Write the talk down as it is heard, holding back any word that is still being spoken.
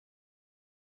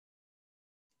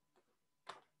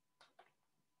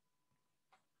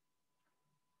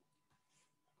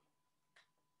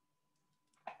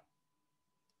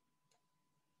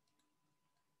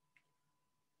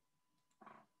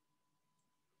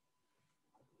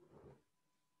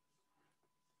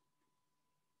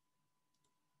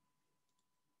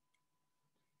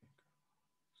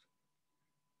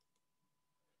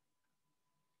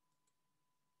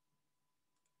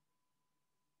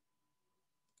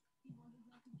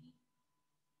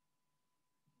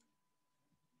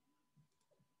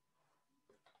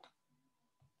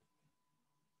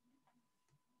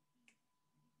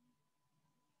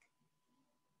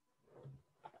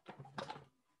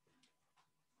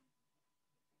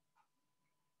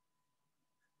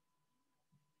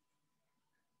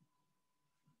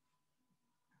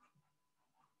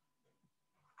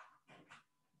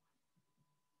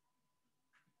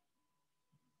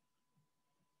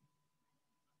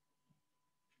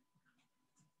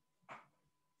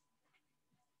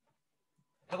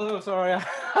Hello, sorry.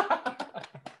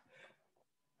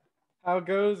 How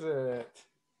goes it?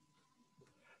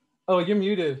 Oh, you're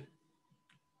muted.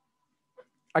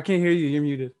 I can't hear you. You're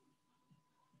muted.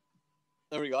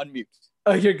 There we go. Unmute.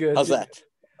 Oh, you're good. How's that?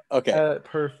 Okay.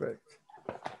 Perfect.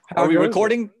 Are we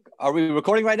recording? Are we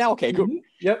recording right now? Okay, good. Mm-hmm.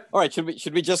 Yep. All right.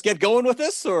 Should we just get going with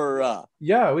this, or?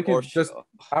 Yeah, we can just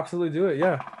absolutely do it.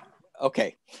 Yeah.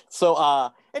 Okay.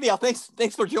 So, anyhow, thanks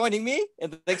for joining me,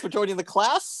 and thanks for joining the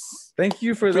class. Thank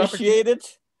you for appreciate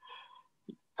it.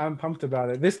 I'm pumped about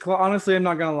it. This honestly, I'm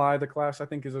not gonna lie. The class I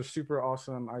think is a super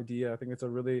awesome idea. I think it's a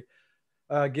really,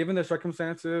 given the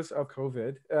circumstances of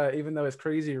COVID, even though it's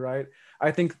crazy, right?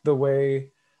 I think a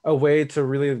way to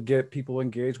really get people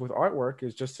engaged with artwork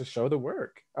is just to show the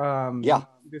work. Yeah,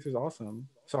 this is awesome.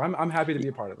 So I'm happy to be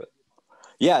a part of it.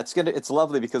 Yeah, it's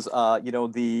lovely because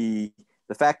the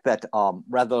fact that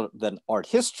rather than art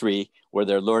history, where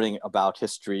they're learning about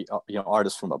history,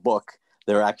 artists from a book,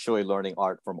 they're actually learning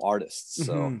art from artists.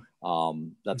 So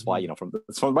that's why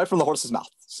it's right from the horse's mouth.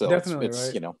 So definitely,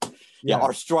 it's right?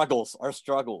 our struggles.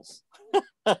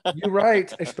 You're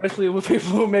right, especially with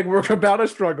people who make work about a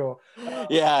struggle.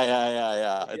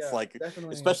 Yeah. It's like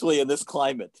definitely. Especially in this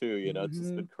climate too. It's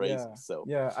just been crazy. Yeah. So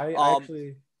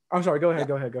I'm sorry. Go ahead.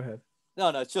 Yeah. Go ahead. No,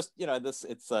 it's just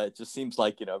it just seems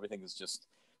like everything is just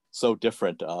so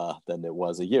different than it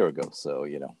was a year ago. So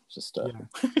just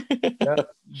yeah,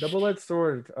 double-edged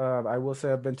sword. I will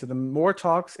say I've been to more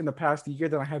talks in the past year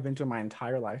than I have been to my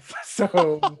entire life.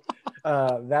 So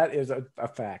that is a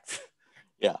fact.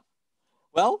 Yeah.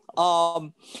 Well,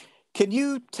 can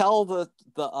you tell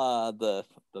the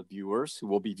viewers who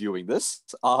will be viewing this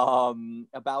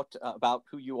about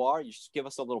who you are? You should give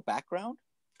us a little background.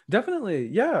 Definitely,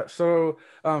 yeah. So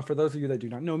for those of you that do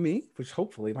not know me, which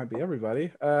hopefully might be everybody,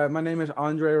 my name is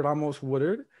André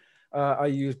Ramos-Woodard. I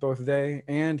use both they,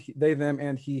 them,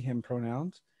 and he, him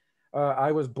pronouns.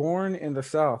 I was born in the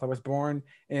South. I was born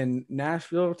in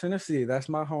Nashville, Tennessee. That's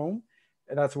my home.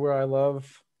 And that's where I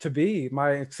love to be.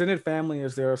 My extended family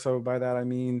is there. So by that, I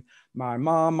mean my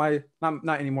mom,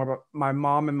 not anymore, but my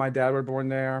mom and my dad were born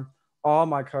there. All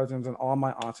my cousins and all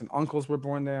my aunts and uncles were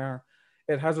born there.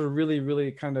 It has a really,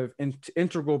 really kind of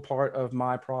integral part of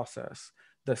my process.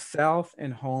 The South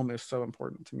and home is so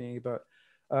important to me. But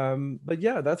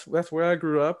yeah, that's where I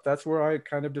grew up. That's where I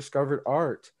kind of discovered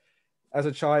art. As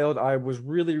a child, I was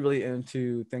really, really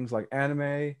into things like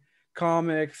anime,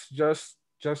 comics, just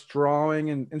drawing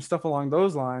and stuff along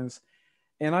those lines.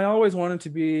 And I always wanted to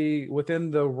be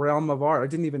within the realm of art. I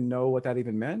didn't even know what that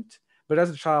even meant. But as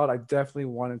a child, I definitely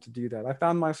wanted to do that. I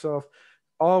found myself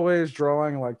always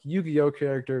drawing like Yu-Gi-Oh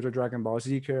characters or Dragon Ball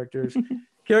Z characters,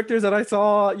 characters that I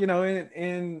saw,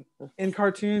 in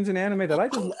cartoons and anime that I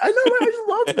just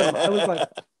loved them. I was like,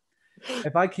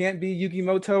 if I can't be Yugi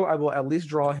Moto, I will at least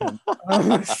draw him.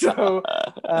 So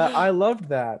I loved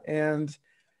that. And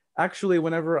actually,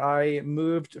 whenever I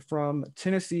moved from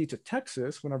Tennessee to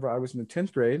Texas, whenever I was in the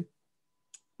 10th grade,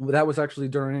 that was actually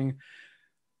during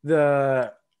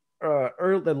the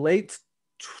late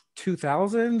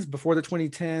 2000s, before the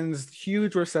 2010s,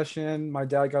 huge recession. My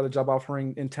dad got a job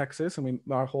offering in Texas, and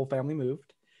our whole family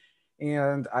moved.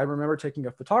 And I remember taking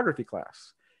a photography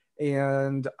class.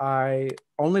 And I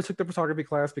only took the photography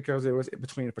class because it was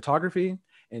between photography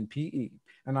and PE.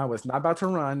 And I was not about to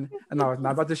run, and I was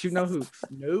not about to shoot no hoops.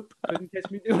 Nope, couldn't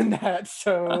catch me doing that.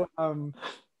 So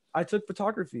I took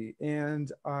photography,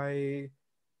 and I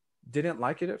didn't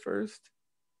like it at first.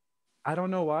 I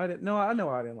don't know why. I know I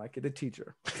didn't like it. The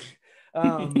teacher,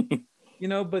 but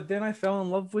then I fell in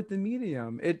love with the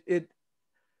medium.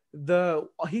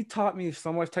 He taught me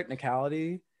so much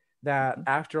technicality that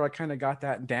after I kind of got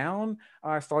that down,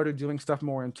 I started doing stuff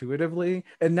more intuitively.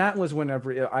 And that was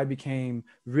whenever I became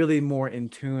really more in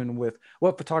tune with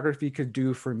what photography could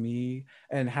do for me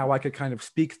and how I could kind of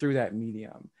speak through that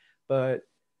medium. But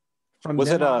was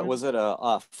it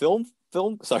a film?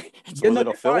 Sorry, was it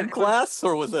a film class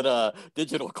or was it a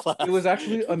digital class? It was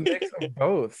actually a mix of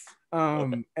both.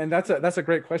 And that's a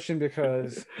great question,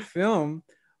 because film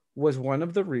was one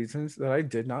of the reasons that I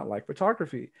did not like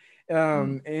photography.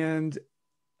 And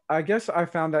I guess I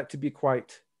found that to be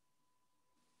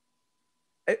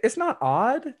it's not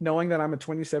odd knowing that I'm a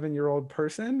 27-year-old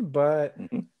person, but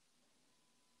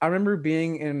I remember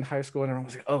being in high school and everyone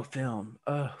was like, oh, film.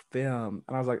 And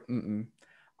I was like,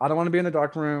 I don't want to be in the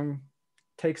dark room.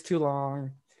 Takes too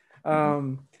long.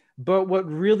 But what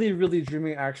really, really drew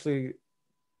me actually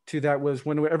to that was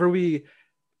whenever we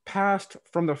passed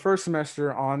from the first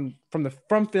semester on from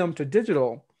film to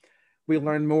digital, we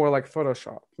learned more like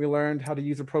Photoshop. We learned how to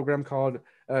use a program called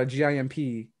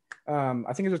GIMP.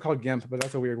 I think it was called GIMP, but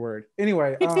that's a weird word.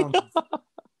 Anyway,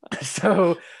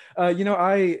 So, you know,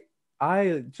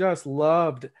 I just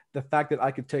loved the fact that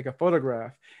I could take a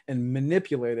photograph and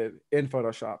manipulate it in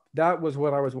Photoshop. That was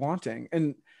what I was wanting.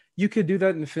 And you could do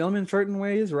that in film in certain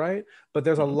ways, right? But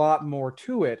there's a lot more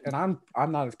to it. And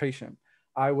I'm not as patient.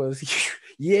 I was,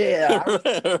 yeah,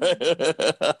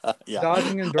 Yeah.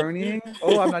 dodging and burning.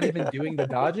 Oh, I'm not even doing the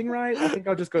dodging right. I think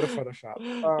I'll just go to Photoshop.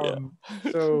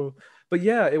 Yeah. So, but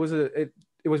yeah, it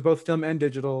was both film and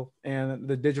digital, and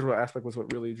the digital aspect was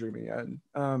what really drew me in.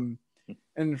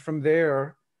 And from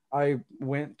there, I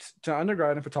went to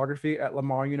undergrad in photography at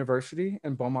Lamar University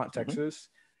in Beaumont, Texas.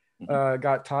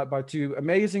 Got taught by two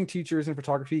amazing teachers in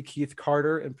photography, Keith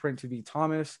Carter and Prince V.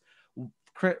 Thomas.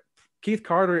 Keith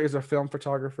Carter is a film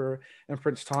photographer, and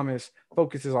Prince Thomas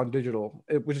focuses on digital,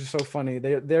 which is so funny.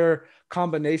 Their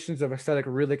combinations of aesthetic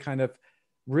really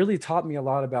taught me a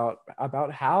lot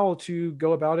about how to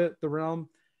go about it, the realm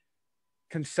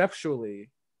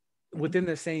conceptually within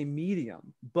the same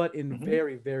medium, but in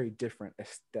very, very different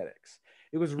aesthetics.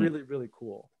 It was really, really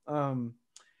cool.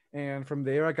 And from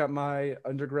there, I got my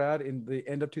undergrad in the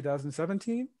end of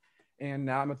 2017. And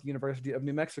now I'm at the University of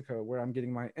New Mexico, where I'm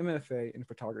getting my MFA in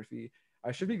photography.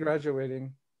 I should be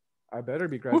graduating. I better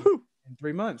be graduating in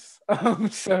 3 months.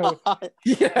 So,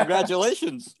 yeah.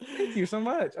 Congratulations. Thank you so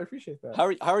much. I appreciate that. How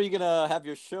are you going to have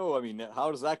your show? I mean,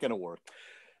 how is that going to work?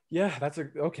 Yeah,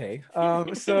 okay.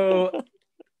 So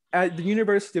at the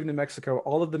University of New Mexico,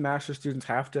 all of the master's students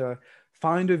have to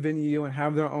find a venue and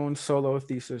have their own solo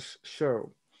thesis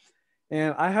show.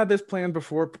 And I had this plan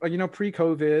before,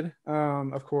 pre-COVID,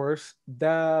 of course,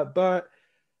 but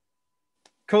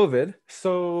COVID.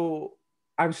 So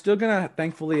I'm still going to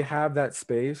thankfully have that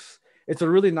space. It's a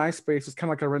really nice space. It's kind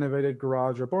of like a renovated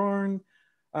garage or barn.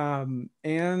 And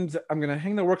I'm going to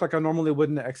hang the work like I normally would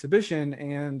in the exhibition.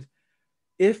 And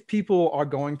if people are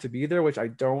going to be there, which I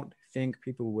don't think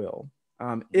people will,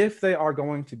 if they are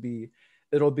going to be,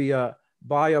 it'll be a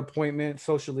by appointment,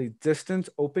 socially distant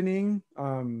opening,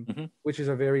 which is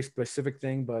a very specific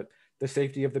thing, but the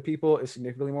safety of the people is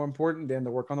significantly more important than the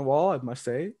work on the wall, I must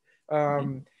say.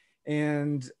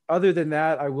 And other than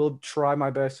that, I will try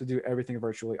my best to do everything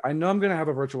virtually. I know I'm going to have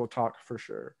a virtual talk for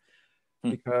sure,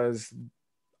 because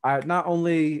not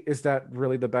only is that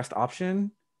really the best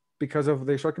option because of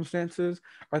the circumstances,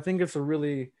 I think it's a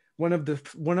really one of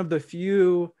the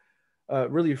few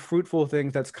really fruitful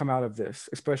things that's come out of this,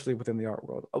 especially within the art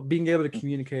world, being able to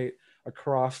communicate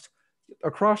across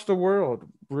the world,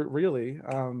 really.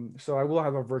 So I will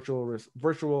have a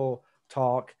virtual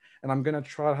talk, and I'm gonna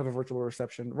try to have a virtual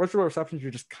reception. Virtual receptions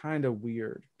are just kind of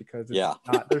weird because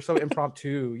they're so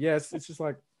impromptu. Yes, it's just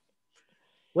like,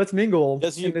 let's mingle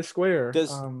in this square.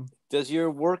 Does your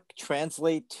work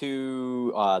translate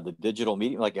to the digital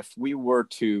medium? Like if we were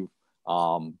to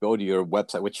go to your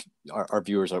website, which our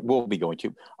viewers will be going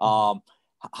to,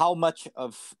 how much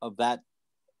of that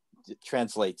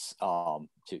translates to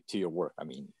your work? I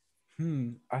mean,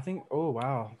 I think, oh,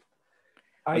 wow.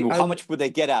 How much would they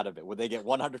get out of it? Would they get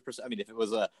 100%? I mean, if it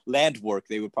was a land work,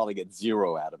 they would probably get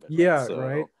 0 out of it. Yeah,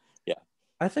 right. Yeah.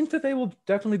 I think that they will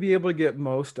definitely be able to get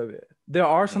most of it. There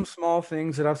are some small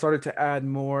things that I've started to add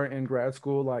more in grad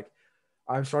school, like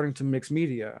I'm starting to mix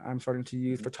media. I'm starting to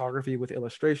use photography with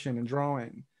illustration and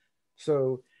drawing.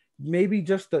 So maybe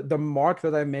just the mark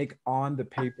that I make on the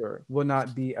paper will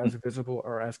not be as visible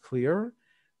or as clear.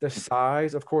 The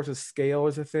size, of course, scale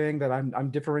is a thing that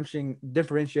I'm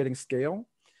differentiating scale.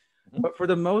 But for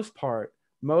the most part,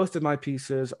 most of my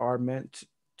pieces are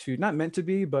not meant to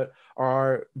be, but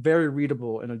are very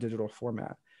readable in a digital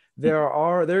format.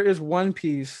 There is one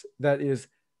piece that is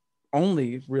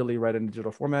only really read in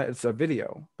digital format. It's a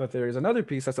video, but there is another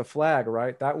piece that's a flag,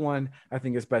 right? That one I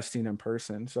think is best seen in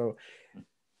person. So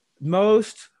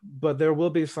but there will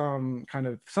be some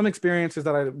experiences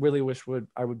that I really wish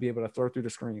I would be able to throw through the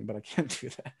screen, but I can't do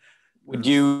that. Would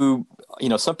you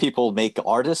some people make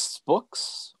artists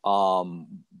books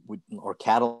or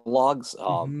catalogs.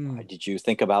 Did you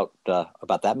think about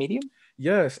that medium?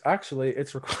 Yes, actually,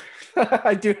 it's required.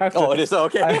 I do have to. Oh, it is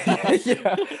okay.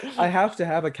 I have to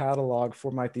have a catalog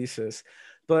for my thesis.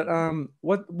 But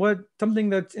what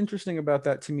something that's interesting about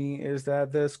that to me is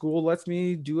that the school lets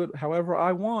me do it however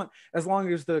I want, as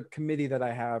long as the committee that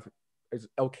I have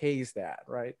okays that,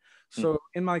 right? So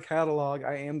in my catalog,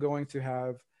 I am going to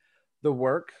have the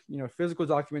work, physical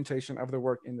documentation of the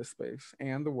work in the space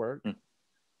and the work,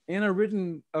 and a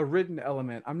written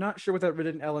element. I'm not sure what that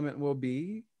written element will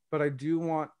be, but I do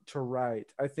want to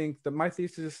write. I think that my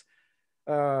thesis,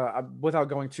 without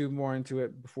going too more into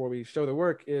it before we show the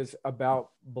work, is about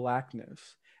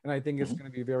Blackness. And I think it's Mhm.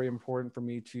 going to be very important for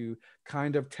me to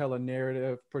kind of tell a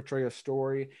narrative, portray a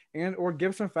story, and or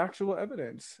give some factual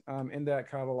evidence in that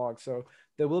catalog. So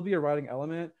there will be a writing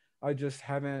element. I just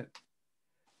haven't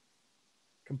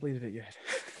completed it yet.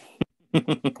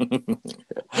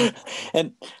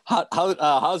 And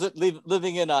how's it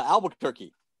living in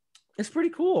Albuquerque? It's pretty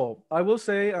cool. I will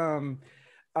say,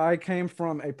 I came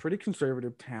from a pretty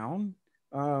conservative town.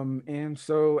 And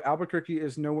so Albuquerque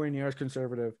is nowhere near as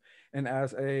conservative. And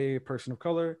as a person of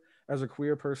color, as a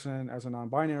queer person, as a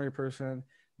non-binary person,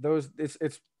 those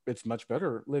it's much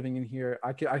better living in here.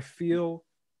 I feel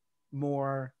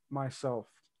more myself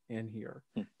in here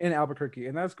in Albuquerque,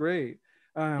 and that's great.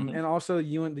 Mhm. And also,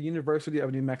 the University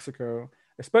of New Mexico,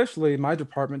 especially my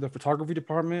department, the photography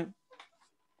department.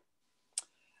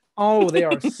 Oh, they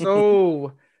are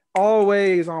so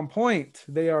always on point.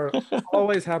 They are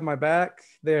always have my back.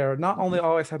 They are not only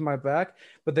always have my back,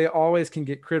 but they always can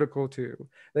get critical too.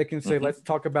 They can say,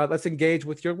 Mhm. let's engage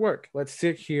with your work. Let's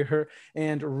sit here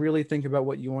and really think about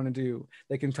what you want to do.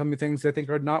 They can tell me things they think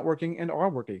are not working and are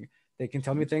working. They can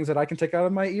tell me things that I can take out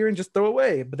of my ear and just throw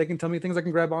away, but they can tell me things I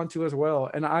can grab onto as well.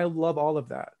 And I love all of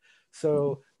that. Mhm.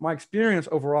 So my experience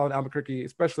overall in Albuquerque,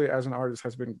 especially as an artist,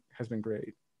 has been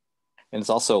great. And it's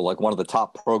also like one of the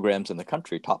top programs in the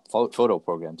country, top photo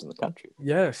programs in the country.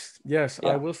 Yes, yes, I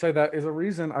Yeah. will say that is a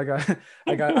reason I'm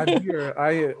here.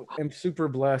 I am super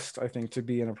blessed, I think, to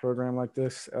be in a program like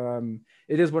this.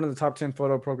 It is one of the top 10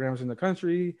 photo programs in the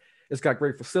country. It's got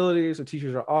great facilities. The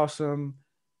teachers are awesome.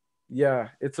 Yeah,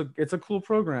 it's a cool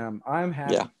program. I'm Yeah.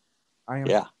 happy. I am.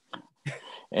 Yeah.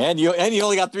 And you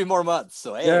only got 3 more months,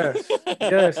 so hey. Yes,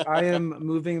 yes, I am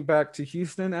moving back to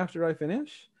Houston after I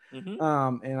finish. Hmm.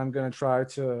 And I'm gonna try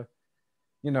to,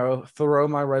 throw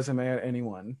my resume at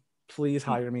anyone. Please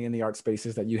hire me in the art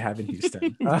spaces that you have in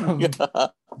Houston.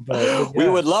 But we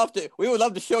yeah, would love to we would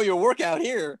love to show your work out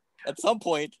here at some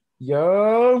point.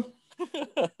 yo,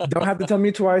 don't have to tell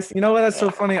me twice. You know what? That's so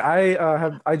funny.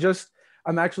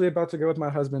 I'm actually about to go with my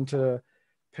husband to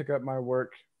pick up my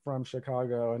work from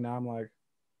Chicago, and now I'm like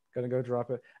gonna go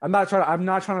drop it. I'm not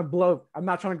trying to blow. I'm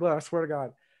not trying to glow. I swear to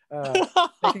God.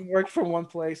 Taking work from one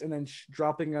place and then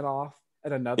dropping it off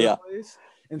at another Yeah. place,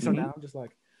 and so Hmm. now I'm just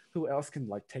like, who else can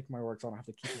like take my work so I don't have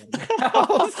to keep it in my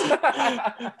house?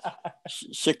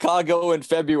 Chicago in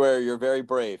February, you're very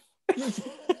brave.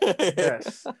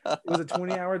 Yes, it was a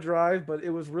 20-hour drive, but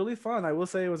it was really fun. I will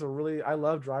say I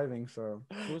love driving, so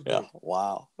it was Yeah. great.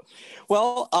 Wow.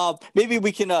 Well, maybe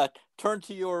we can turn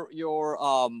to your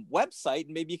website,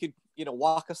 and maybe you could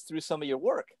walk us through some of your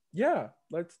work. Yeah,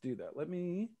 let's do that. Let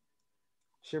me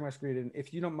share my screen, and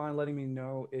if you don't mind letting me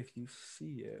know if you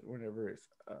see it whenever it's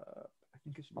I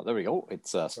think it should Oh, be. there we go.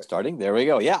 It's Right. starting. There we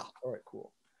go. Yeah. All right,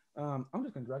 cool. I'm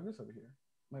just gonna drag this over here.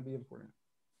 Might be important.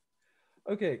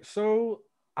 Okay, so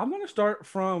I'm gonna start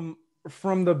from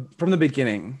the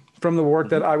beginning, from the work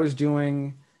that Hmm. I was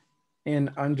doing in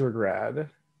undergrad.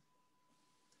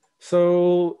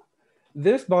 So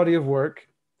this body of work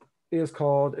is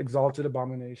called Exalted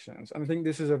Abominations. And I think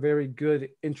this is a very good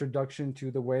introduction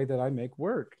to the way that I make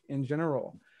work in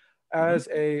general. Hmm. As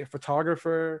a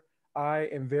photographer, I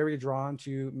am very drawn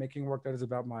to making work that is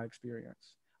about my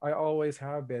experience. I always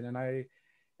have been.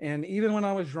 And even when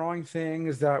I was drawing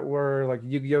things that were like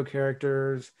Yu-Gi-Oh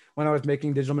characters, when I was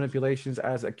making digital manipulations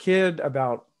as a kid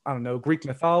about, I don't know, Greek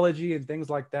mythology and things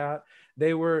like that,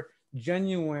 they were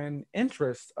genuine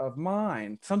interests of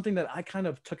mine, something that I kind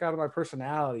of took out of my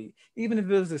personality, even if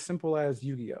it was as simple as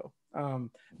Yu-Gi-Oh.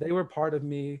 They were part of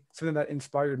me, something that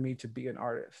inspired me to be an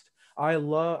artist.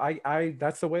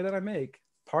 That's the way that I make.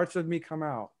 Parts of me come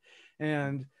out.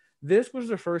 And this was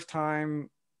the first time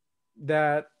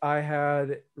that I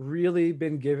had really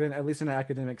been given, at least in an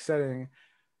academic setting,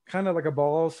 kind of like a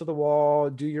balls to the wall,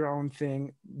 do your own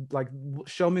thing, like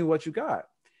show me what you got.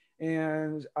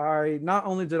 And I not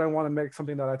only did I want to make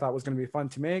something that I thought was going to be fun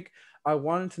to make, I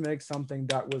wanted to make something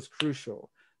that was crucial.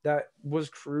 That was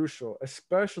crucial,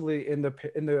 especially in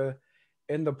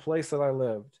the place that I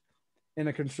lived, in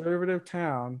a conservative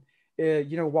town.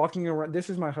 Walking around. This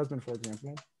is my husband, for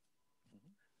example.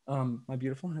 My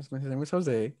beautiful husband. His name is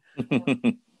Jose.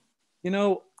 You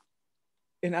know,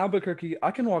 in Albuquerque,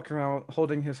 I can walk around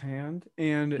holding his hand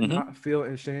and Hmm. not feel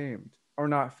ashamed or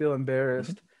not feel Hmm.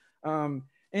 embarrassed.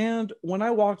 And when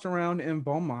I walked around in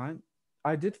Beaumont,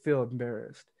 I did feel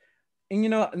embarrassed. And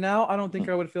now I don't think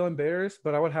I would feel embarrassed,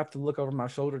 but I would have to look over my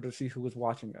shoulder to see who was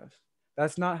watching us.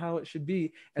 That's not how it should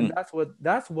be, and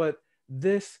that's what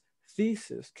this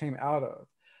thesis came out of.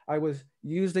 I was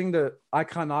using the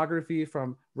iconography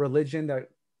from religion that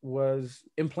was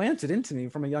implanted into me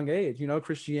from a young age.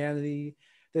 Christianity,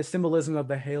 the symbolism of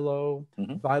the halo,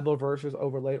 Mm-hmm. Bible verses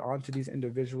overlaid onto these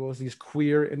individuals, these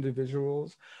queer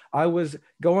individuals. I was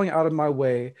going out of my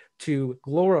way to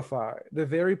glorify the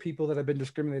very people that have been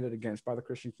discriminated against by the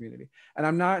Christian community. And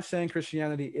I'm not saying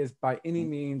Christianity is by any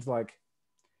means like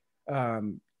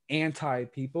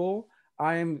anti-people.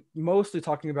 I am mostly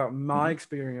talking about my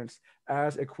experience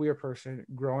as a queer person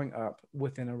growing up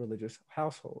within a religious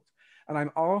household. And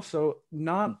I'm also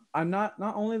not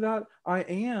only that, I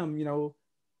am, you know,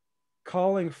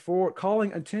 calling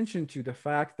attention to the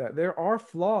fact that there are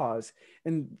flaws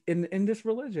in this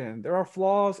religion. There are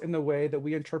flaws in the way that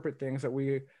we interpret things that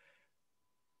we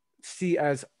see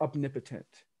as omnipotent.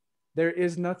 There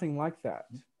is nothing like that.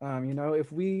 You know,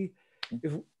 if we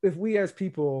as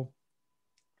people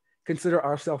consider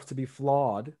ourselves to be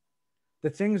flawed, the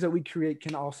things that we create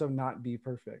can also not be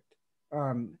perfect.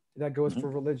 That goes for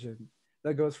religion.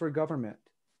 That goes for government.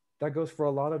 That goes for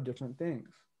a lot of different things.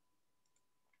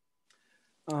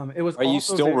 It was. Are you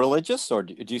still religious, or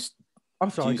do you? I'm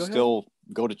sorry. Do you still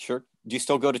go to church? Do you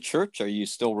still go to church? Are you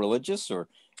still religious, or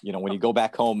you know, when you go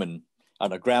back home and I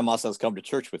don't know, Grandma says, "Come to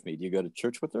church with me." Do you go to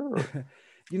church with her? Or?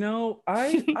 You know,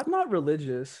 I'm not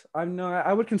religious.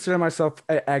 I would consider myself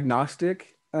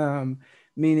agnostic,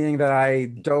 meaning that I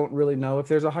don't really know if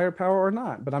there's a higher power or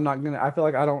not. But I feel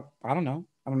like I don't know.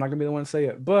 I'm not gonna be the one to say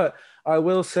it. But I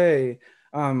will say,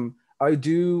 I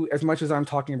do, as much as I'm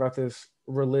talking about this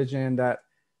religion that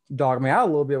dogged me out a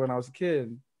little bit when I was a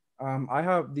kid. I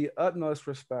have the utmost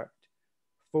respect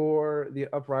for the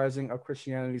uprising of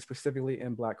Christianity, specifically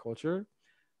in Black culture.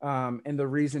 And the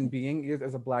reason being is,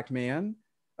 as a Black man,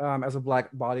 as a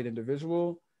Black-bodied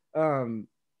individual, you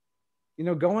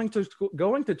know, going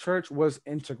to church was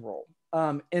integral.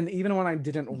 And even when I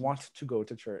didn't want to go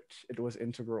to church, it was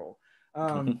integral.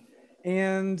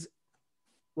 And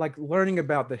like learning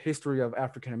about the history of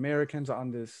African Americans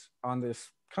on this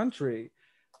country,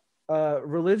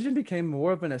 religion became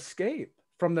more of an escape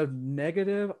from the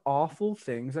negative, awful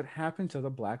things that happen to the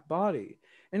Black body.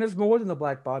 And it's more than the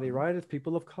Black body, right? It's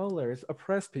people of color, it's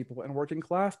oppressed people and working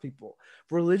class people.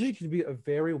 Religion can be a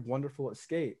very wonderful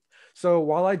escape. So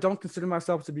while I don't consider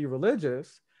myself to be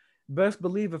religious, best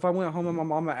believe if I went home and my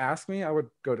mama asked me, I would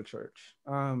go to church.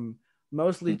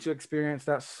 Mostly to experience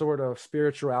that sort of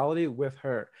spirituality with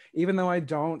her. Even though I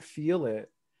don't feel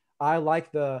it, I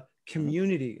like the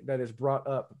community that is brought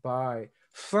up by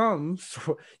some,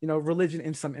 you know, religion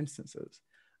in some instances.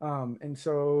 And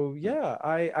so, yeah,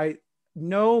 I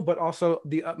know, but also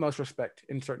the utmost respect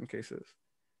in certain cases.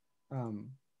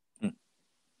 But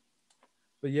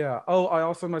yeah. Oh, I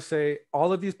also must say,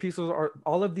 all of these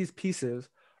pieces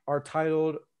are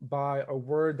titled by a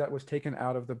word that was taken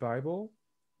out of the Bible.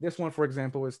 This one, for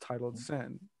example, is titled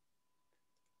sin.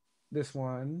 This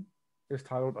one is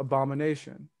titled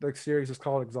abomination. The series is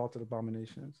called Exalted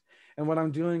Abominations. And what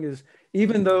I'm doing is,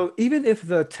 even if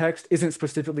the text isn't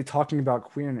specifically talking about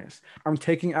queerness, I'm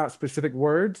taking out specific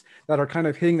words that are kind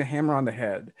of hitting the hammer on the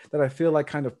head, that I feel like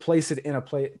kind of place it in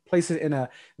a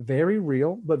very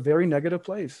real but very negative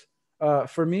place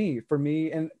for me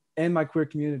and my queer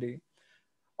community.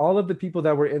 All of the people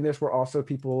that were in this were also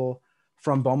people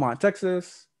from Beaumont,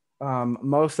 Texas.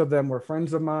 Most of them were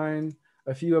friends of mine.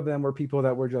 A few of them were people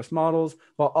that were just models,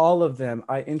 but all of them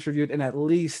I interviewed and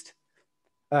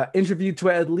interviewed to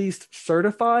at least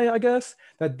certify, I guess,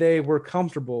 that they were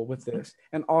comfortable with this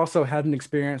and also had an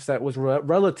experience that was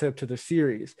relative to the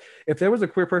series. If there was a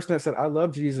queer person that said, I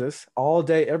love Jesus all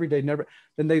day, every day, never,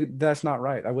 then that's not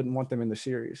right. I wouldn't want them in the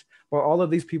series. But all of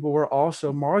these people were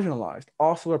also marginalized,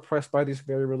 also oppressed by this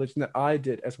very religion that I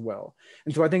did as well.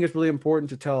 And so I think it's really important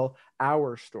to tell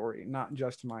our story, not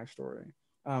just my story.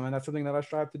 And that's something that I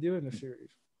strive to do in this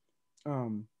series.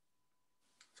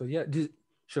 So yeah,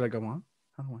 should I go on?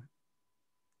 How do I?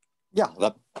 Yeah.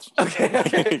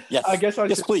 Okay. Yes. I guess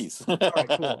yes, please. All right,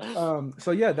 cool.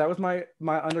 So yeah, that was my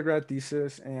undergrad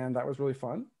thesis, and that was really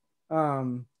fun.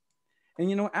 And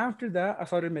you know, after that, I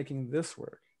started making this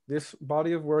work. This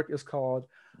body of work is called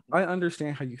 "I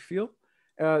Understand How You Feel."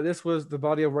 This was the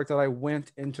body of work that I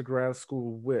went into grad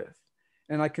school with,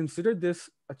 and I considered this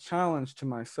a challenge to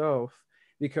myself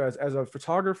because, as a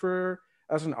photographer,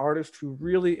 as an artist who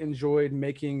really enjoyed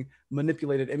making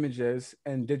manipulated images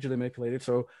and digitally manipulated,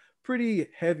 so pretty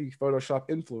heavy Photoshop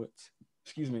influence,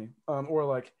 or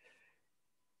like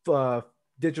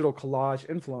digital collage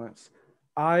influence.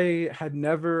 I had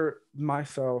never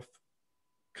myself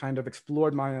kind of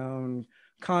explored my own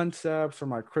concepts or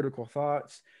my critical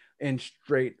thoughts in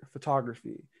straight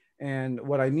photography. And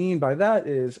what I mean by that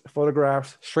is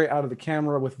photographs straight out of the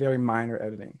camera with very minor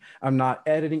editing. I'm not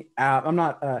editing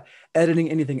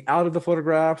anything out of the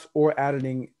photographs or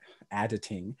adding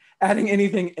adding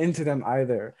anything into them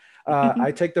either.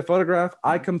 I take the photograph,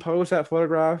 I compose that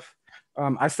photograph,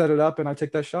 I set it up, and I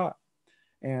take that shot,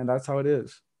 and that's how it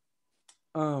is,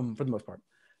 for the most part.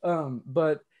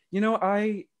 But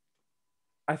I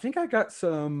think I got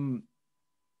some.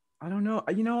 I don't know.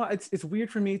 It's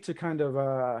weird for me to kind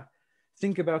of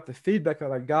think about the feedback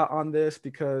that I got on this,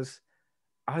 because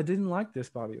I didn't like this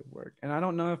body of work, and I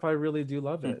don't know if I really do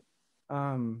love it.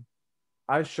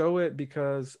 I show it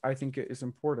because I think it is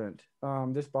important.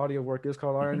 This body of work is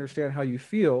called I Understand How You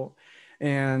Feel.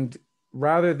 And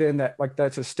rather than that, like,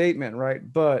 that's a statement, right?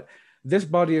 But this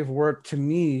body of work to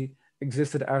me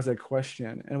existed as a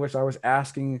question in which I was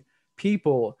asking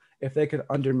people if they could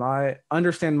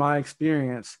understand my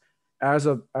experience as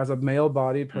a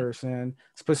male-bodied person,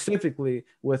 specifically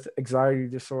with anxiety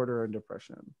disorder and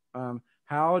depression.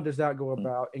 How does that go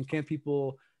about? And can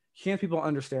people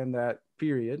understand that,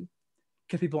 period?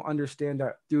 Can people understand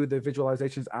that through the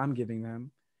visualizations I'm giving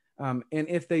them? And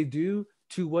if they do,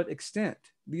 to what extent?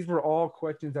 These were all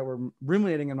questions that were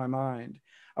ruminating in my mind.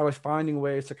 I was finding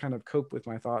ways to kind of cope with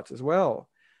my thoughts as well.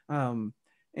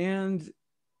 And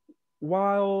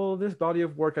while this body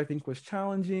of work, I think, was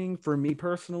challenging for me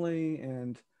personally,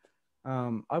 and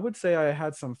I would say I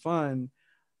had some fun,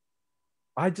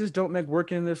 I just don't make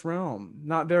work in this realm,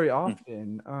 not very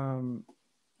often.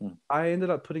 I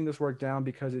ended up putting this work down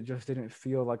because it just didn't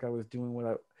feel like I was doing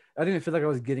what I didn't feel like I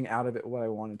was getting out of it what I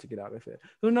wanted to get out of it.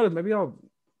 Who knows? Maybe I'll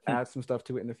add some stuff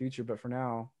to it in the future, but for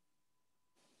now,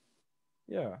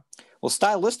 yeah. Well,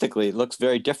 stylistically, it looks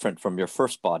very different from your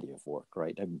first body of work,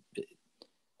 right?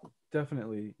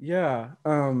 Definitely, yeah.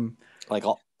 Like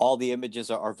all the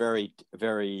images are very,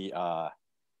 very,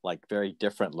 like very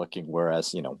different looking.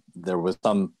 Whereas, there was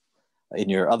some in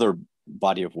your other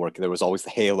body of work, there was always the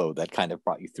halo that kind of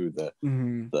brought you through the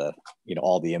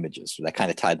all the images that kind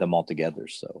of tied them all together.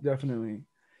 So definitely,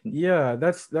 yeah,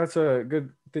 that's a good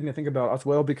thing to think about as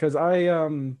well, because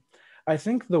I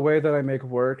think the way that I make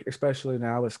work, especially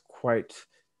now, is quite,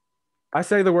 I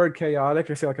say the word chaotic,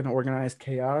 I say like an organized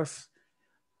chaos.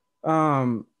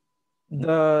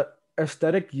 The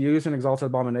aesthetic used in Exalted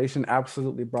Abomination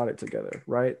absolutely brought it together,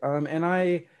 right? And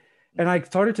I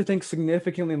started to think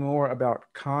significantly more about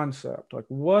concept, like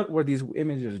what were these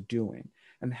images doing,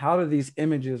 and how do these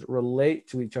images relate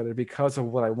to each other because of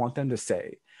what I want them to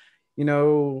say.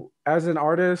 As an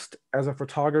artist, as a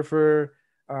photographer,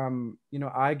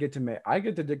 I get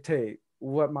to dictate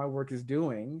what my work is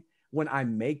doing when I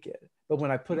make it, but when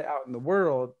I put it out in the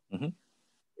world,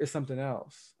 is something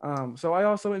else. So I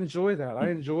also enjoy that. I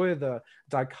enjoy the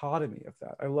dichotomy of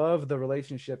that. I love the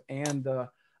relationship and the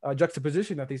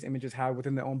juxtaposition that these images have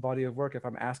within their own body of work if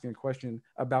I'm asking a question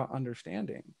about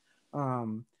understanding.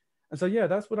 And so, yeah,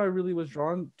 that's what I really was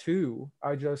drawn to.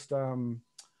 I just, I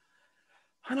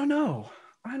don't know.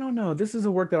 This is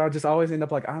a work that I just always end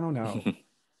up like, I don't know.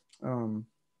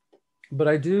 But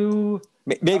I do.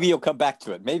 Maybe you'll come back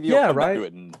to it. Maybe you'll come back to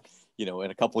it in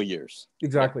a couple of years.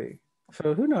 Exactly. Yeah.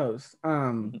 So who knows?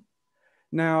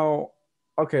 Now,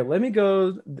 okay, let me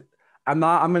go. I'm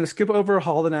going to skip over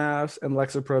Haul and Ass and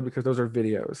Lexapro because those are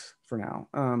videos for now.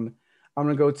 I'm going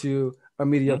to go to A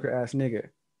Mediocre Ass Nigga.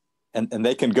 And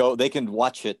they can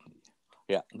watch it.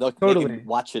 Yeah. They can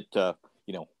watch it,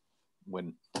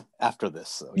 when after this.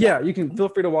 So, yeah, you can feel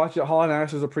free to watch it. Haul and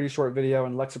Ass is a pretty short video,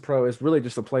 and Lexapro is really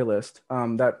just a playlist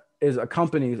that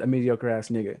accompanies A Mediocre Ass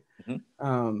Nigga.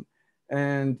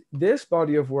 And this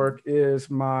body of work is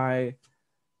my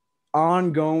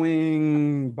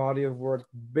ongoing body of work,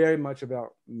 very much about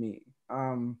me.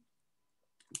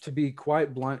 To be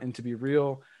quite blunt and to be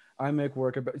real, I make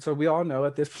work about, so we all know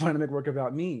at this point I make work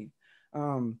about me.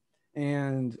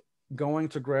 And going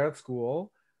to grad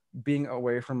school, being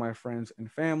away from my friends and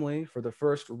family for the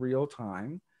first real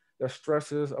time, the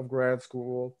stresses of grad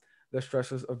school, the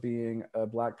stresses of being a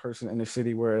Black person in a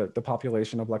city where the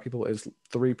population of Black people is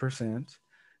 3%.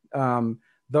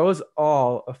 Those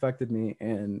all affected me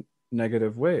in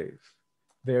negative ways,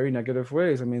 very negative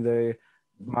ways. I mean,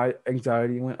 my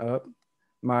anxiety went up,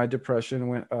 my depression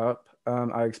went up.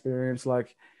 I experienced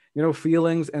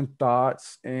feelings and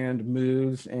thoughts and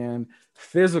moods and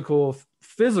physical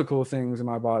things in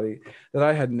my body that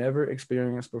I had never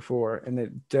experienced before. And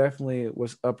it definitely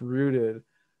was uprooted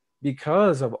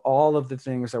because of all of the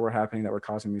things that were happening that were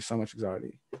causing me so much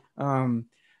anxiety. And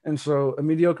so A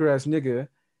Mediocre Ass Nigga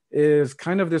is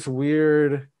kind of this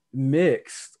weird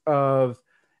mix of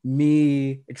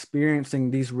me experiencing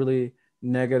these really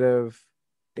negative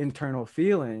internal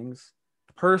feelings,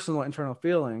 personal internal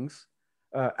feelings,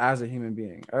 as a human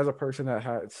being, as a person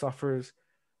that suffers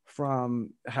from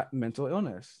mental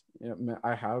illness.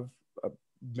 I have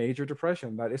major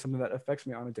depression. That is something that affects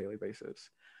me on a daily basis.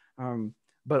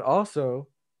 But also,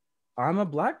 I'm a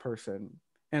Black person,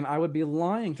 and I would be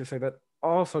lying to say that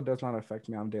also does not affect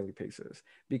me on a daily basis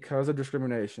because of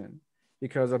discrimination,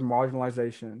 because of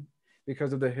marginalization,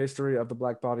 because of the history of the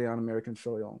Black body on American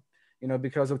soil,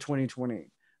 because of 2020.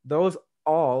 Those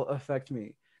all affect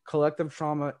me. Collective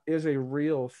trauma is a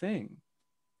real thing.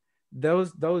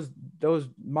 Those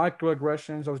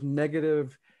microaggressions, those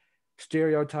negative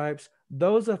stereotypes,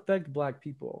 those affect Black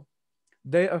people.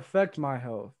 They affect my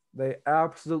health. They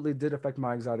absolutely did affect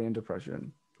my anxiety and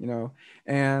depression,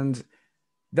 and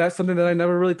that's something that I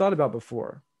never really thought about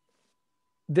before.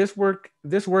 This work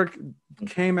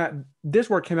came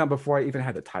out before I even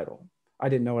had the title. I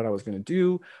didn't know what I was going to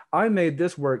do. I made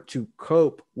this work to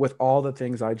cope with all the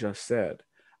things I just said.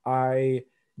 I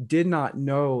did not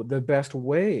know the best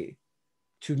way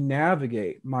to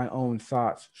navigate my own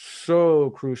thoughts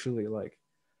so crucially, like,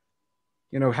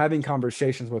 having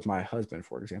conversations with my husband,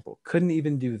 for example, couldn't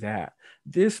even do that.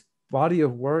 This body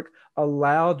of work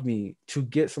allowed me to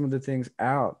get some of the things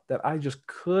out that I just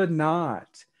could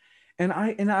not. And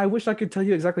I wish I could tell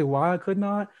you exactly why I could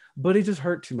not, but it just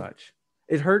hurt too much.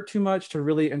 It hurt too much to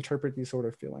really interpret these sort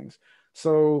of feelings.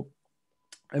 So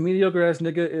a mediocre ass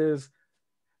nigga is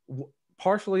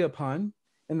partially a pun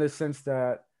in the sense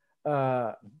that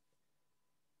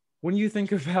when you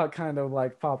think about kind of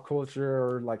like pop culture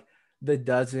or like the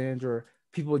dozens or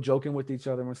people joking with each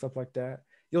other and stuff like that,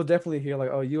 you'll definitely hear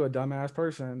like, oh, you a dumbass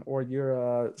person, or you're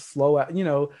a slow,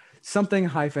 something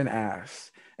hyphen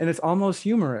ass. And it's almost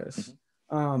humorous.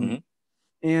 And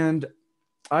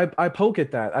I poke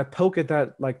at that. I poke at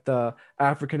that, like the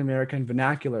African-American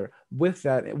vernacular with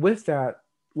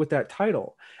that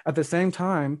title. At the same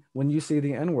time, when you see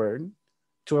the N-word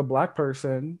to a Black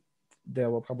person, they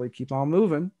will probably keep on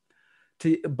moving.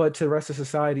 But to the rest of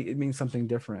society, it means something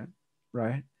different,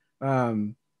 right?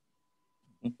 The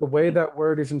way that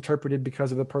word is interpreted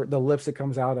because of the lips it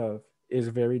comes out of is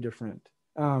very different.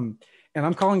 And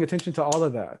I'm calling attention to all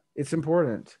of that. It's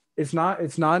important. It's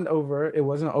not over. It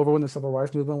wasn't over when the Civil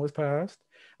Rights Movement was passed.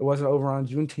 It wasn't over on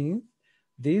Juneteenth.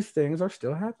 These things are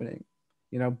still happening.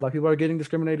 Black people are getting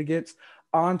discriminated against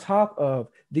on top of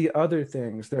the other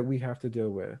things that we have to deal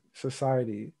with: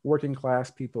 society, working class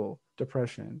people,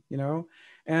 depression,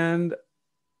 and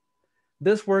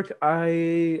this work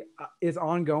is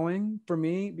ongoing for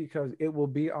me because it will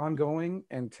be ongoing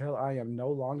until I am no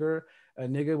longer a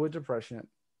nigga with depression.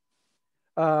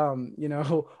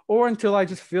 Or until I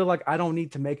just feel like I don't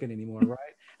need to make it anymore, right?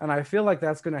 And I feel like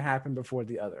that's going to happen before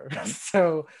the other.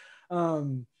 So,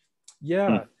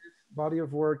 body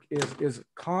of work is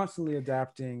constantly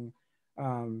adapting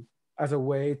as a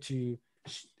way to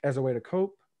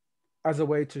cope, as a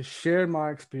way to share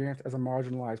my experience as a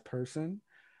marginalized person,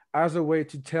 as a way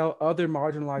to tell other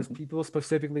marginalized people,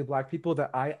 specifically Black people,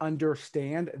 that I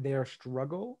understand their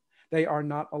struggle. They are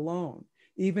not alone,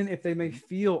 even if they may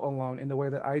feel alone in the way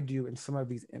that I do in some of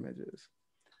these images.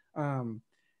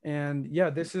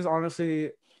 This is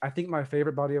honestly, I think, my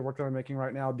favorite body of work that I'm making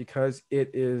right now, because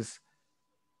it's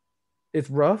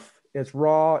rough, it's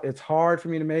raw, it's hard for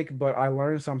me to make, but I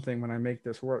learn something when I make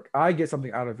this work. I get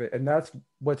something out of it, and that's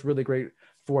what's really great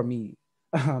for me.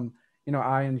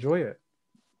 I enjoy it.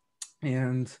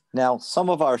 And now some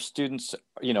of our students,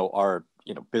 are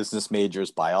business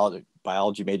majors,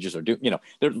 biology majors, or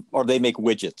or they make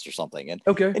widgets or something. And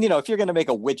okay, and if you're going to make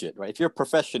a widget, right? If your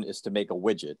profession is to make a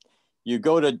widget, you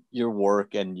go to your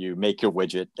work and you make your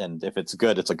widget, and if it's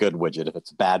good, it's a good widget. If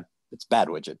it's bad, it's bad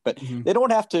widget. But they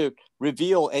don't have to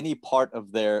reveal any part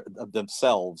of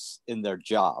themselves in their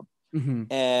job.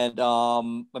 And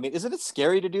isn't it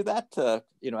scary to do that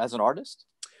as an artist?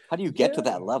 How do you get to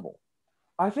that level?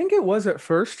 I think it was at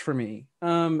first for me.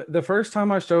 The first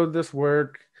time I showed this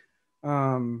work,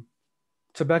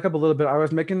 to back up a little bit, I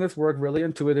was making this work really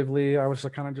intuitively. I was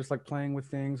kind of just like playing with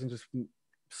things and just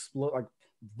like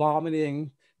vomiting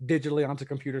digitally onto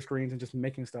computer screens and just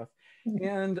making stuff.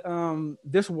 And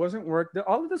this wasn't work.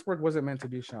 All of this work wasn't meant to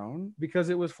be shown because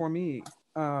it was for me.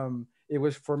 It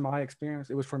was for my experience.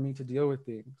 It was for me to deal with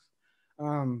things.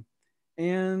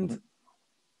 And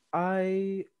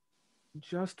I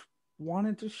just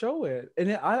wanted to show it.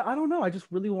 And I don't know, I just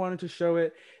really wanted to show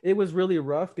it. It was really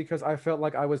rough because I felt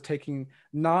like I was taking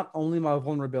not only my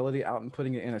vulnerability out and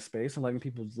putting it in a space and letting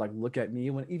people like look at me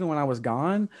even when I was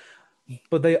gone,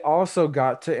 but they also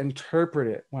got to interpret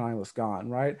it when I was gone,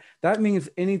 right? That means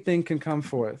anything can come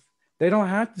forth. They don't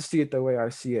have to see it the way I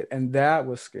see it. And that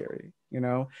was scary,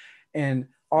 and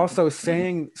also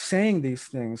saying these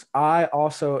things. I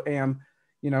also am,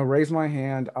 raise my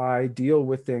hand. I deal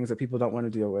with things that people don't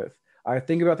want to deal with. I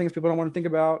think about things people don't want to think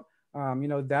about.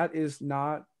 That is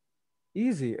not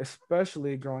easy,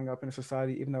 especially growing up in a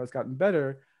society, even though it's gotten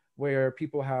better, where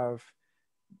people have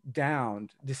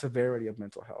downed the severity of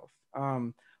mental health.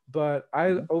 But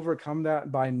I overcome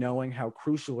that by knowing how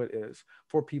crucial it is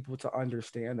for people to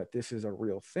understand that this is a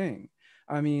real thing.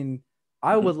 I mean,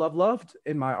 I would loved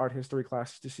in my art history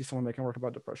class to see someone making work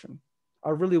about depression. I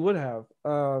really would have.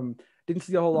 Didn't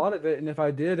see a whole lot of it, and if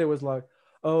I did, it was like,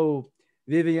 oh,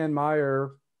 Vivian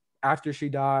Meyer, after she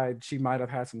died, she might have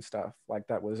had some stuff like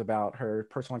that was about her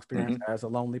personal experience as a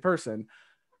lonely person.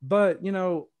 But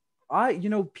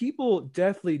people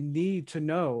definitely need to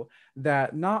know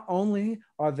that not only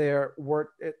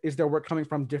is their work coming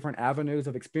from different avenues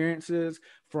of experiences,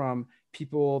 from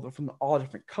people from all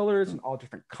different colors and all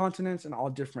different continents and all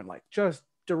different like just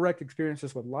direct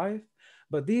experiences with life,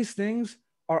 but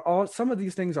some of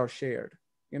these things are shared.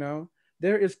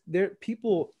 There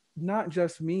people, not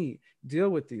just me, deal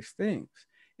with these things.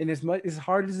 And as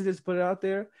hard as it is to put it out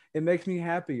there, it makes me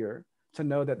happier to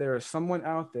know that there is someone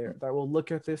out there that will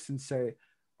look at this and say,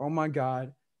 oh my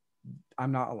God,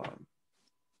 I'm not alone.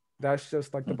 That's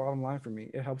just like the bottom line for me.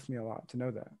 It helps me a lot to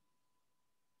know that.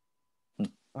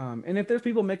 And if there's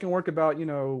people making work about,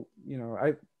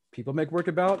 people make work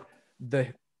about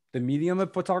the medium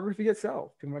of photography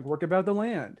itself. People make work about the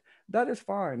land. That is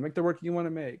fine. Make the work you want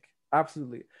to make.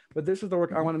 Absolutely. But this is the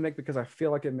work I want to make because I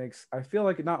feel like it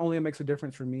not only makes a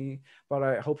difference for me, but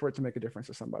I hope for it to make a difference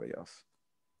to somebody else.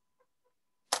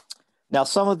 Now,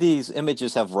 some of these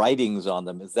images have writings on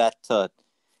them. Is that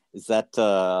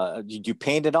did you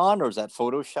paint it on, or is that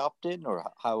photoshopped in,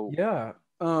 or how? Yeah,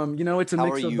 it's a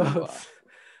mix of both.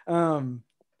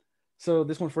 So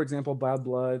this one, for example, Bad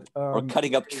Blood. Or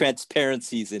cutting up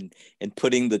transparencies and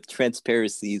putting the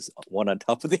transparencies one on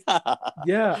top of the.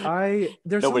 Yeah,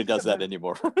 nobody does that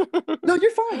anymore. No,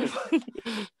 you're fine.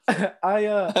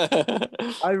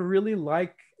 I really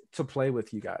like to play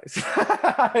with you guys.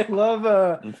 I love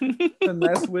to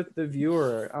mess with the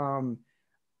viewer.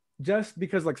 Just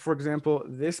because, like, for example,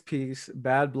 this piece,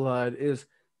 Bad Blood, is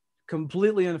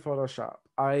completely in Photoshop.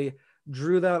 I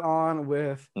drew that on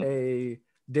with a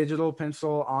digital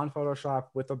pencil on Photoshop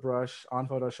with a brush on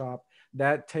Photoshop.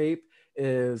 That tape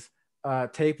is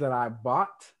tape that I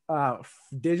bought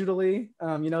digitally.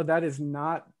 That's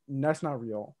not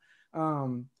real.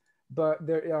 But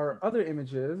there are other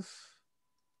images.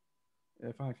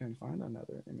 If I can find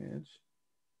another image.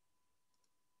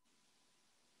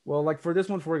 Well, like for this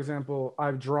one, for example,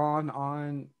 I've drawn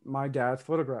on my dad's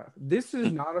photograph. This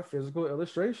is not a physical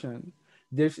illustration.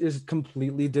 This is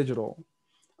completely digital.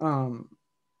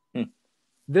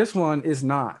 This one is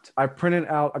not. I printed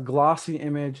out a glossy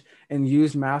image and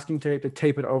used masking tape to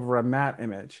tape it over a matte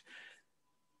image.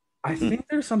 I think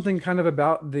there's something kind of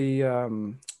about the, I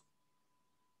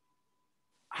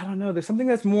don't know, there's something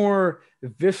that's more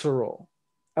visceral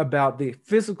about the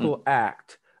physical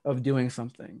act of doing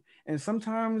something. And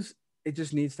sometimes it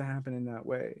just needs to happen in that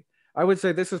way. I would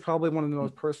say this is probably one of the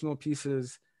most personal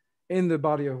pieces in the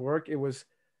body of work. It was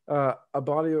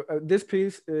this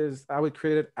piece I would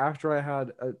create it after I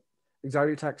had an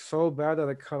anxiety attack so bad that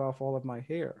I cut off all of my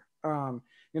hair.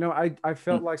 I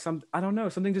felt like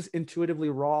something just intuitively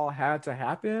raw had to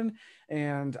happen.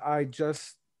 And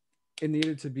it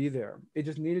needed to be there. It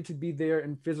just needed to be there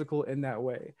and physical in that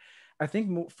way. I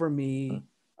think for me,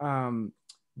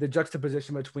 the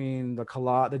juxtaposition between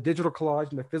the digital collage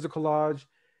and the physical collage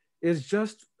is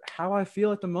just how I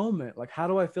feel at the moment. Like, how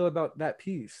do I feel about that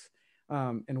piece?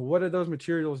 And what are those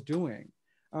materials doing?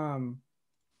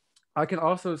 I can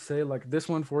also say, like this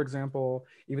one, for example,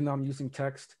 even though I'm using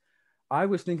text, I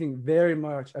was thinking very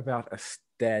much about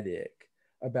aesthetic,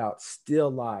 about still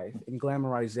life and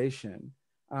glamorization,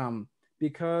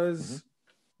 because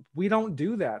we don't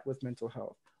do that with mental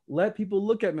health. Let people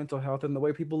look at mental health in the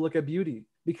way people look at beauty,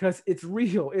 because it's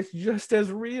real. It's just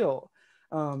as real,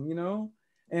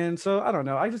 And so I don't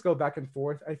know. I just go back and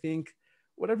forth. I think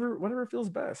whatever feels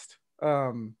best.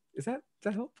 Does that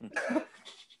help?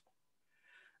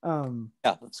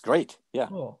 Yeah, that's great. Yeah.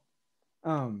 Cool.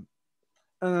 And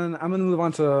then I'm gonna move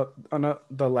on to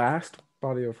the last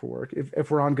body of work. If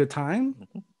we're on good time.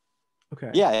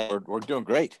 Okay. Yeah, we're doing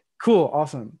great. Cool.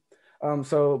 Awesome.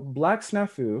 So Black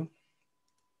Snafu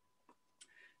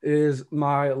is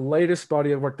my latest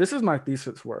body of work. This is my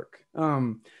thesis work.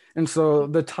 And so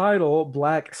the title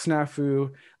Black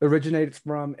Snafu originates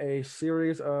from a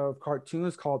series of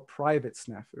cartoons called Private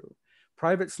Snafu.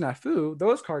 Private Snafu,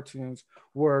 those cartoons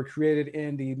were created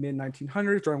in the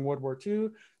mid-1900s during World War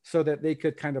II so that they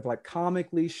could kind of like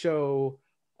comically show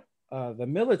the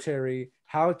military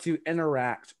how to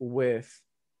interact with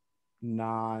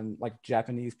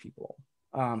Japanese people,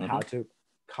 how to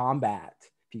combat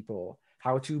people,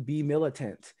 how to be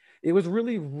militant. It was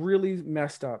really, really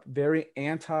messed up, very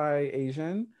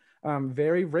anti-Asian,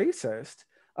 very racist,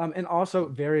 and also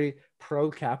very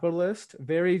pro-capitalist,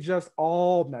 very just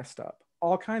all messed up,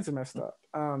 all kinds of messed up.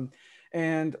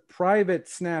 And private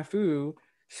snafu,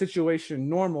 situation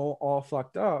normal, all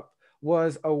fucked up,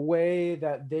 was a way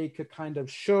that they could kind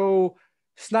of show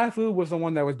snafu was the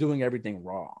one that was doing everything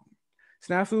wrong.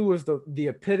 Snafu was the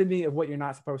epitome of what you're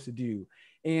not supposed to do.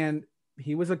 And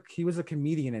he was a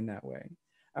comedian in that way.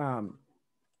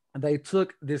 They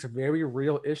took this very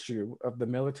real issue of the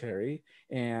military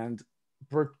and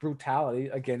brutality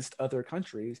against other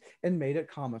countries and made it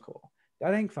comical.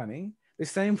 That ain't funny. The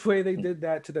same way they did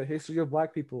that to the history of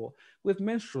Black people with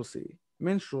minstrelsy,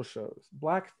 minstrel shows,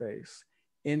 blackface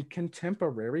in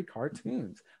contemporary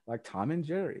cartoons like Tom and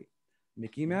Jerry,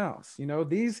 Mickey Mouse. You know,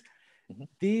 these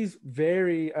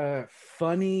very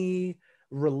funny,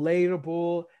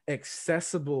 relatable,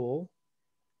 accessible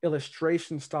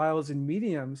illustration styles and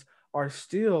mediums are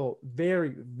still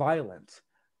very violent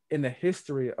in the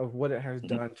history of what it has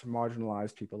done to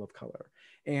marginalized people of color.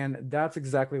 And that's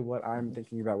exactly what I'm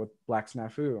thinking about with Black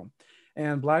Snafu.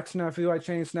 And Black Snafu, I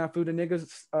changed Snafu to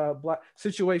niggas, Black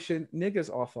situation,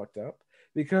 niggas all fucked up,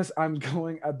 because I'm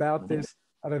going about this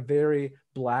at a very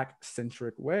Black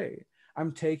centric way.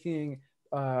 I'm taking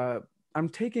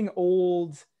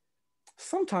old,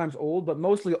 sometimes old, but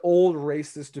mostly old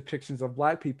racist depictions of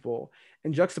Black people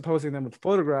and juxtaposing them with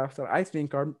photographs that I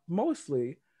think are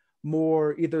mostly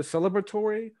more either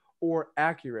celebratory or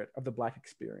accurate of the Black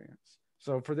experience.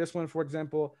 So for this one, for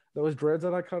example, those dreads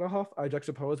that I cut off, I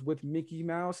juxtaposed with Mickey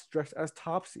Mouse dressed as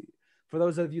Topsy. For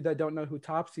those of you that don't know who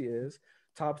Topsy is,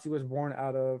 Topsy was born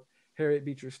out of Harriet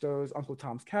Beecher Stowe's Uncle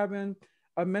Tom's Cabin,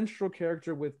 a minstrel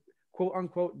character with quote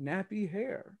unquote nappy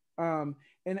hair. And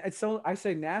it's so I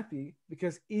say nappy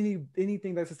because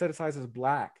anything that's aestheticized as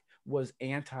Black was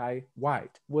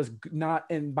anti-white, was not,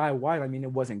 and by white I mean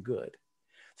it wasn't good.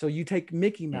 So you take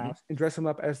Mickey Mouse and dress him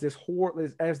up as this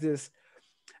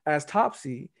as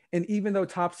Topsy, and even though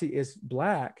Topsy is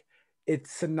Black,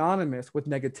 it's synonymous with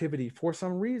negativity for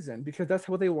some reason, because that's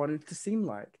what they wanted it to seem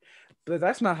like. But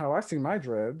that's not how I see my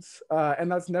dreads,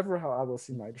 and that's never how I will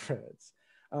see my dreads.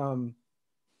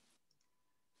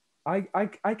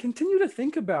 I continue to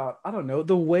think about, I don't know,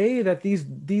 the way that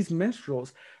these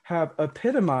minstrels have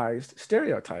epitomized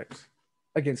stereotypes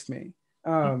against me.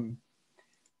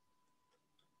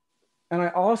 And I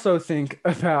also think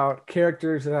about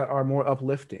characters that are more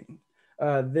uplifting.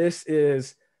 This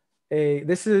is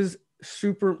the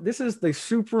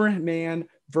Superman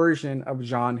version of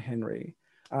John Henry.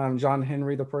 John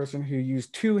Henry, the person who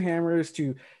used two hammers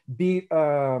to beat,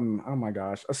 oh my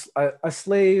gosh, a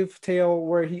slave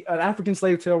tale an African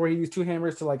slave tale where he used two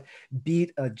hammers to like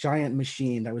beat a giant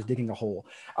machine that was digging a hole.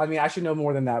 I mean, I should know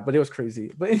more than that, but it was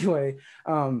crazy. But anyway,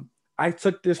 I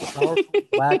took this powerful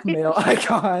Black male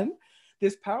icon,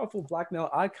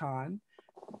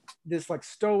 this like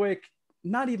stoic,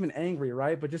 not even angry,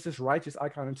 right? But just this righteous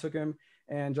icon, and took him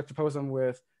and juxtaposed him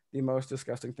with the most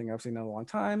disgusting thing I've seen in a long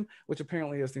time, which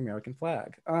apparently is the American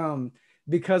flag.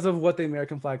 Because of what the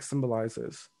American flag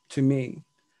symbolizes to me,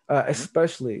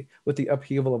 especially with the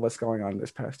upheaval of what's going on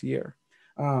this past year.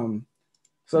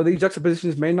 So these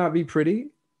juxtapositions may not be pretty,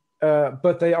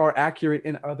 but they are accurate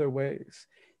in other ways.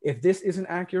 If this isn't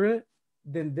accurate,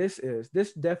 then this is.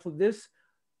 This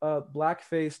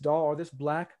blackface doll, or this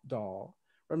Black doll,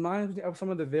 reminds me of some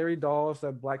of the very dolls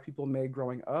that Black people made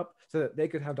growing up so that they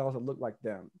could have dolls that look like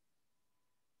them.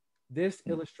 This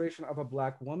illustration of a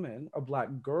Black woman, a Black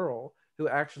girl, who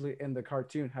actually in the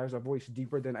cartoon has a voice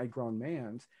deeper than a grown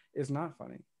man's, is not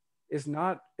funny. It's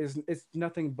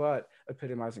nothing but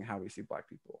epitomizing how we see Black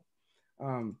people.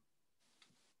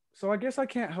 So I guess I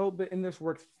can't help but in this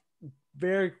work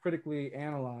very critically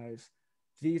analyze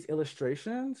these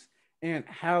illustrations and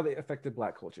how they affected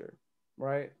Black culture,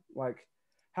 right? Like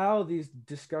how these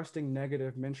disgusting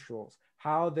negative minstrels,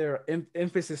 how their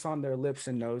emphasis on their lips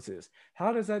and noses,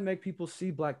 how does that make people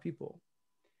see Black people?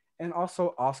 And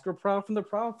also Oscar Proud from the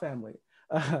Proud family.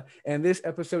 And this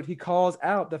episode, he calls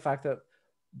out the fact that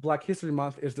Black History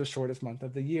Month is the shortest month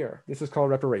of the year. This is called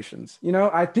reparations. You know,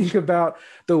 I think about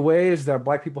the ways that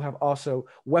Black people have also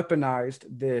weaponized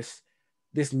this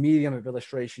medium of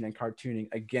illustration and cartooning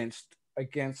against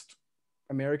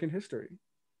American history.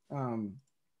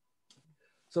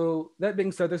 So that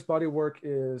being said, this body work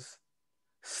is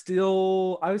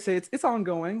still, I would say it's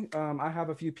ongoing. I have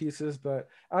a few pieces, but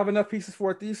I have enough pieces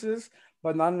for a thesis,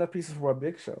 but not enough pieces for a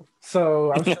big show.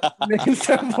 So I'm still making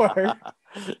stuff work.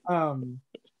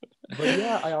 But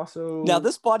yeah, I Now, also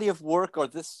this body of work or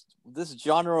this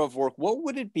genre of work, what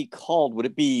would it be called? Would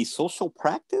it be social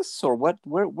practice or what?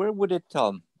 Where would it?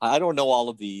 I don't know all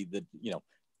of the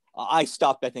I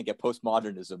stopped, I think, at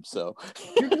postmodernism. So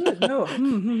you're good.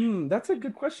 No, that's a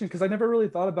good question because I never really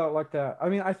thought about it like that. I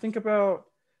mean, I think about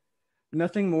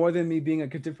nothing more than me being a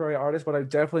contemporary artist, but I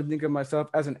definitely think of myself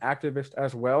as an activist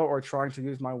as well, or trying to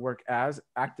use my work as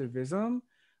activism.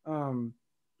 Um,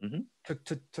 Mhm.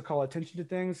 to call attention to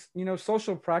things. You know,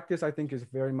 social practice I think is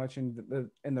very much in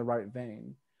the right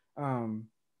vein.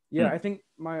 Yeah, Hmm. I think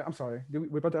my I'm sorry,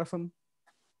 we about to ask something?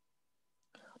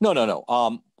 No.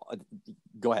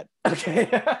 Go ahead. Okay,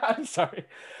 I'm sorry.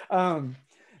 Um,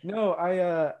 no,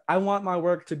 I want my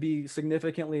work to be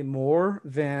significantly more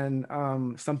than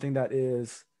something that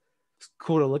is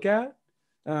cool to look at.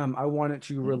 I want it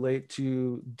to Mhm. relate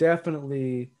to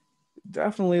definitely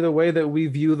the way that we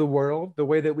view the world, the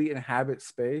way that we inhabit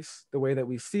space, the way that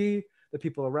we see the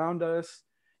people around us.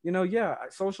 You know, yeah,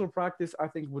 social practice I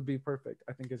think would be perfect.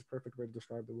 I think is a perfect way to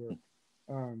describe the work.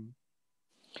 Um,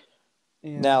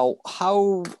 and Now,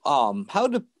 how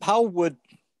would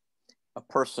a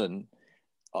person,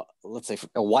 let's say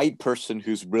a white person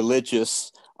who's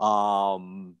religious,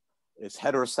 is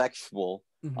heterosexual,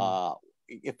 mhm. uh,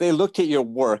 if they looked at your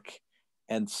work,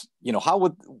 and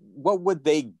what would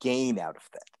they gain out of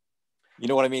that? You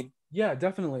know what I mean? Yeah,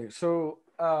 definitely. So,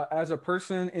 as a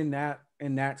person in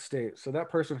that state, so that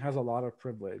person has a lot of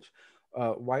privilege,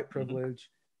 white Mm-hmm.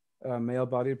 privilege,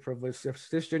 male-bodied privilege,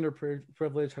 cisgender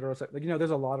privilege, heterosexual. Like, you know,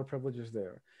 there's a lot of privileges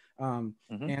there.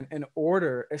 Mm-hmm. And in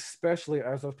order, especially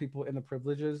as those people in the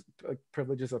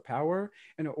privileges of power,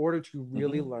 in order to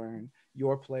really Mm-hmm. learn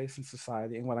your place in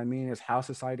society, and what I mean is how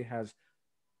society has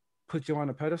put you on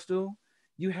a pedestal,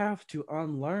 you have to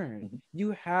unlearn. Mm-hmm.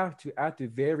 You have to, at the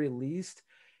very least,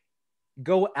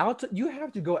 you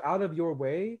have to go out of your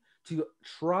way to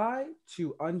try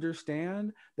to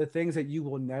understand the things that you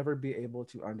will never be able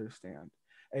to understand.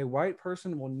 A white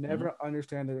person will Mm-hmm. never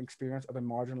understand the experience of a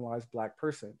marginalized black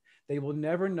person. They will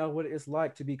never know what it is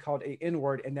like to be called a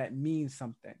n-word and that means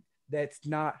something. That's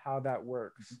not how that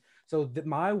works. So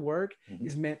my work Mm-hmm.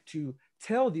 is meant to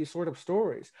tell these sort of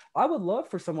stories. I would love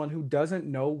for someone who doesn't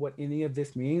know what any of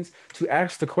this means to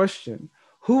ask the question,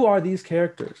 who are these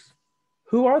characters?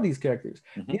 Who are these characters?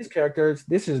 Mm-hmm. These characters,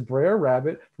 this is Brer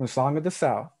Rabbit from Song of the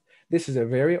South. This is a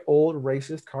very old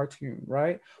racist cartoon,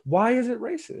 right? Why is it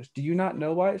racist? Do you not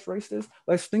know why it's racist?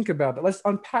 Let's think about that. Let's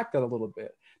unpack that a little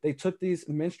bit. They took these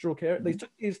minstrel characters, they Mm-hmm.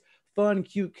 took these fun,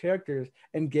 cute characters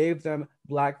and gave them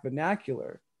black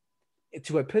vernacular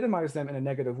to epitomize them in a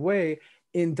negative way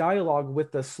in dialogue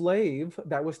with the slave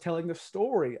that was telling the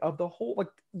story of the whole, like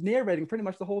narrating pretty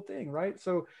much the whole thing, right?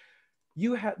 So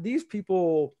you have these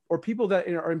people or people that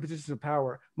are in positions of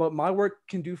power. What my work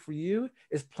can do for you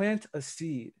is plant a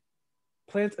seed.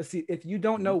 Plant a seed. If you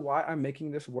don't Mm-hmm. know why I'm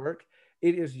making this work,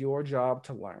 it is your job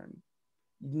to learn.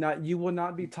 Not you will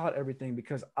not be taught everything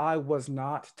because I was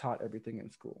not taught everything in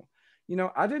school. You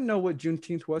know, I didn't know what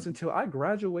Juneteenth was until I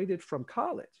graduated from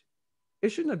college. It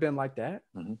shouldn't have been like that.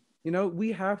 Mm-hmm. You know,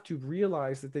 we have to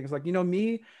realize that things like, you know,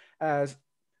 me as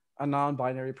a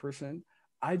non-binary person,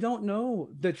 I don't know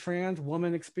the trans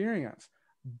woman experience,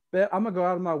 but I'm gonna go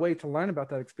out of my way to learn about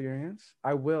that experience.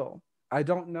 I will. I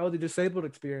don't know the disabled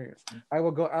experience. I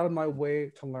will go out of my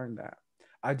way to learn that.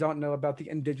 I don't know about the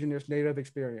indigenous native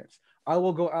experience. I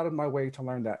will go out of my way to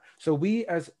learn that. So we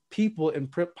as people in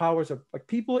powers of like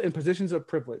people in positions of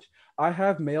privilege, I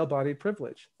have male-bodied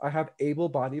privilege. I have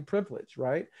able-bodied privilege,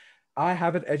 right? I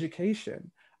have an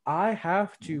education. I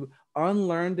have to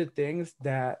unlearn the things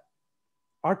that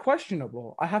are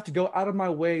questionable. I have to go out of my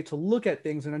way to look at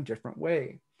things in a different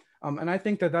way. And I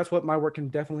think that that's what my work can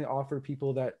definitely offer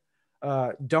people that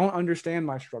don't understand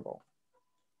my struggle.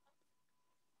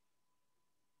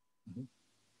 Mm-hmm.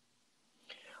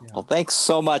 Yeah. Well, thanks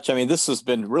so much. I mean, this has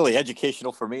been really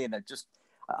educational for me, and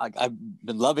I've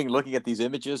been loving looking at these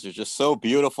images. They're just so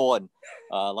beautiful, and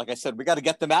like I said, we got to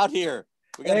get them out here.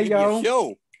 We got to Hey, give you a yo,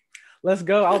 show. let's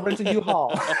go. I'll rent a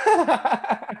U-Haul.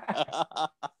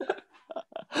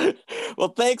 Well,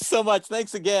 thanks so much.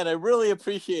 Thanks again. I really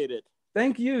appreciate it.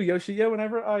 Thank you, Yoshi. Yeah,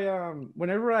 whenever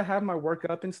I have my work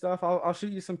up and stuff, I'll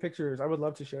shoot you some pictures. I would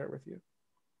love to share it with you.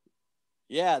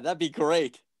 Yeah, that'd be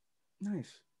great.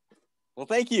 Nice. Well,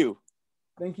 thank you.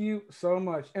 Thank you so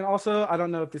much. And also, I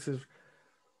don't know if this is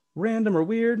random or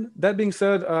weird. That being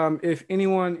said, if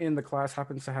anyone in the class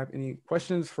happens to have any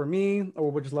questions for me or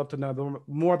would just love to know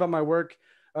more about my work,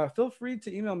 feel free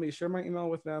to email me. Share my email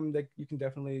with them. You can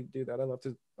definitely do that.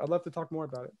 I'd love to talk more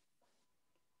about it.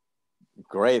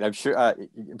 Great. I'm sure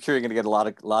you're going to get a lot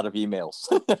of emails.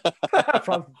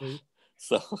 Probably.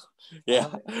 So,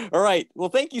 yeah. All right. Well,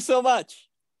 thank you so much.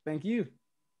 Thank you.